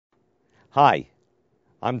Hi,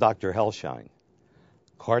 I'm Dr. Hellshine.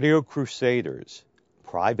 Cardio Crusaders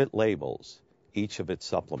private labels each of its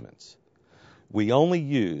supplements. We only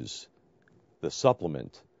use the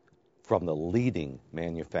supplement from the leading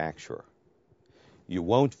manufacturer. You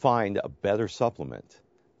won't find a better supplement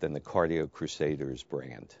than the Cardio Crusaders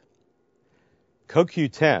brand.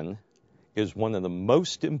 CoQ10 is one of the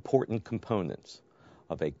most important components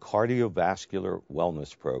of a cardiovascular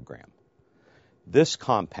wellness program. This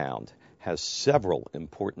compound has several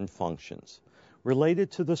important functions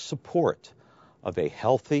related to the support of a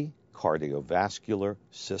healthy cardiovascular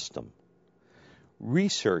system.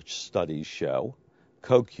 Research studies show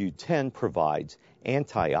CoQ10 provides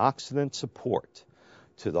antioxidant support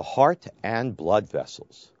to the heart and blood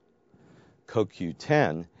vessels.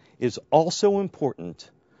 CoQ10 is also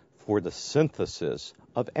important for the synthesis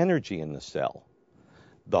of energy in the cell.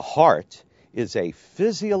 The heart is a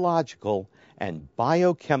physiological and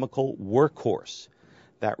biochemical workhorse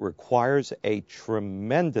that requires a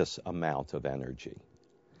tremendous amount of energy.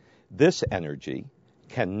 This energy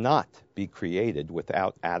cannot be created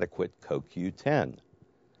without adequate CoQ10.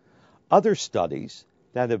 Other studies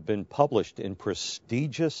that have been published in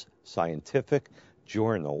prestigious scientific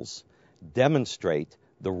journals demonstrate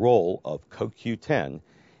the role of CoQ10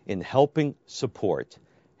 in helping support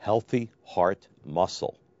healthy heart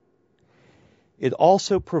muscle. It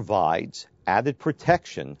also provides added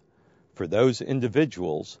protection for those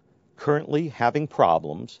individuals currently having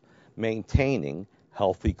problems maintaining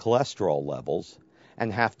healthy cholesterol levels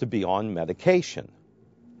and have to be on medication.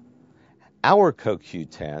 Our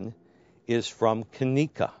CoQ10 is from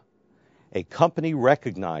Kanika, a company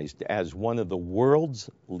recognized as one of the world's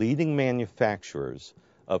leading manufacturers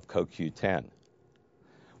of CoQ10.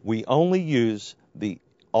 We only use the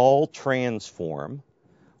all-trans form,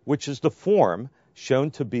 which is the form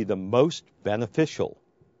shown to be the most beneficial.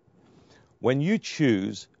 When you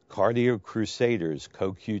choose Cardio Crusaders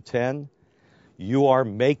CoQ10, you are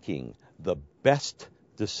making the best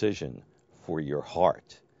decision for your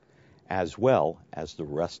heart, as well as the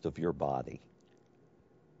rest of your body.